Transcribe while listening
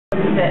Sit.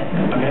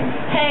 Okay.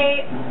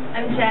 Hey,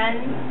 I'm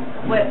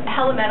Jen with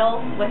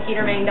HellaMetal with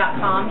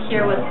HellametalJenn.com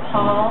here with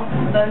Paul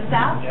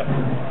Bostaph. Yep.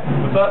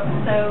 What's up?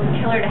 So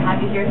killer to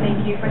have you here.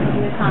 Thank you for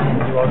taking the time.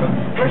 You're welcome.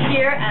 We're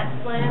here at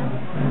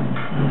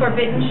Slim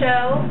Forbidden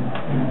Show.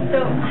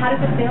 So how does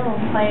it feel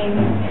playing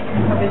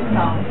Forbidden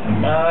songs?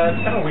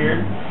 It's kind of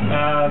weird.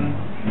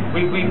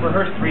 We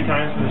rehearsed 3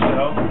 times for the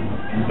show,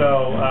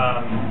 so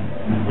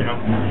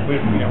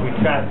we've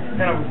got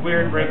kind of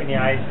weird breaking the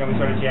ice. We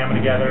started jamming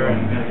together,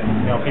 and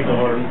people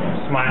were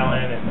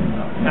smiling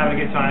and having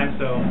a good time.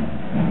 So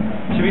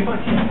it should be fun.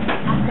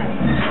 Awesome.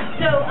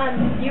 So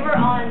you were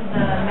on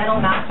the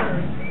Metal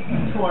Masters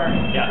tour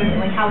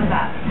recently. How was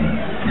that?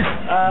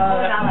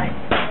 What was that like?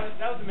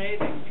 That was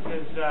amazing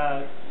because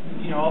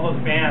all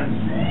those bands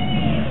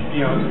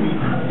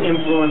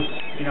influenced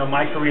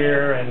my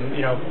career and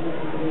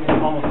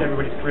almost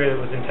everybody's career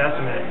that was in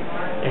Testament.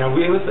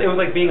 It was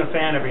like being a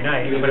fan every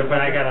night. But when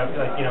I got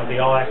the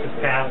all access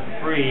pass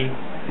free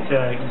to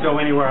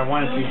go anywhere I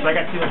wanted to, so I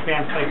got to see those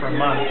bands play for a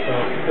month. So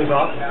it was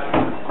awesome.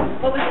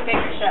 What was your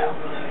favorite show?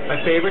 My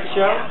favorite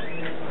show?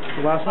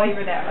 The last one? While you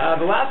were there.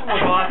 The last one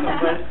was awesome,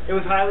 but it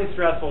was highly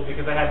stressful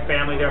because I had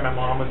family there. My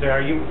mom was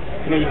there. You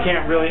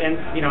can't really, and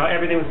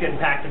everything was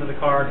getting packed into the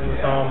car because it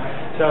was home.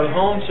 So the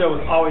home show was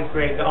always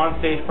great. The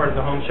on-stage part of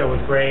the home show was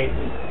great,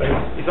 but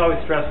it's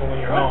always stressful when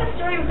you're home. What's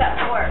the story with that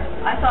horse?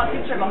 I saw a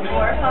picture of a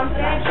horse on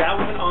stage. That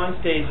was an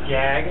on-stage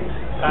gag.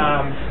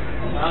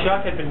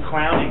 Chuck had been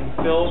clowning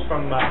Phil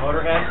from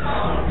Motorhead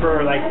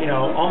for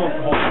almost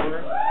the whole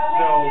tour.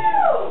 So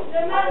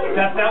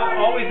that was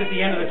always at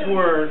the end of the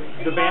tour.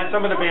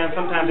 Some of the bands,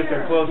 sometimes if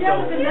they're close,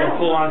 they'll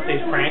pull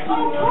on-stage pranks.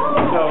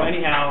 So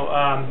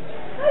anyhow,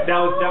 that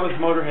was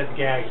Motorhead's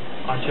gag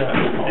on Chuck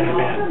and the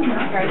band.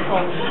 Very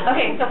cool.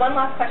 Okay, so one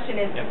last question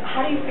is,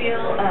 how do you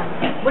feel?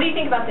 What do you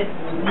think about this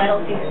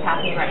metal scene that's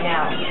happening right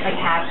now, like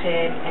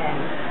Hatchet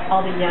and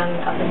all the young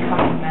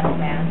up-and-coming metal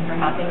bands that are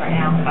happening right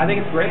now? I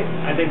think it's great.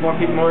 I think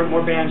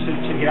more bands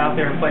should get out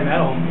there and play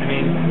metal. I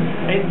mean,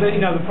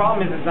 the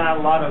problem is there's not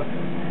a lot of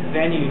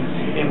venues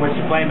in which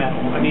to play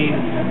metal. I mean,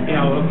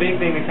 a big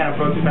thing that kind of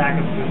broke the back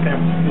of this kind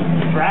of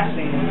the thrash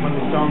scene was when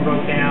the Stone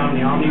broke down,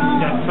 the Omni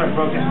started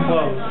broke down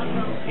closed.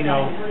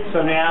 So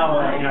now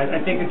I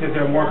think that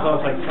there are more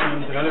clubs like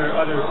Slims and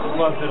other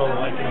clubs that'll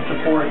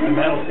support the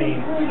metal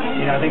scene.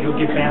 I think it'll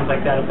give bands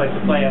like that a place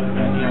to play other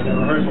than the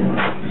rehearsal.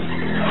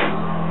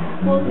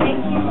 Well,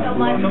 thank you so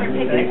much for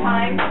taking the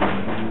time.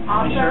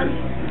 Awesome.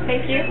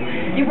 Thank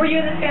you. Were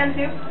you in this band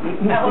too?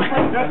 At one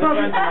point? That's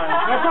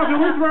not the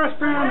thrash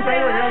band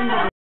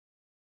there.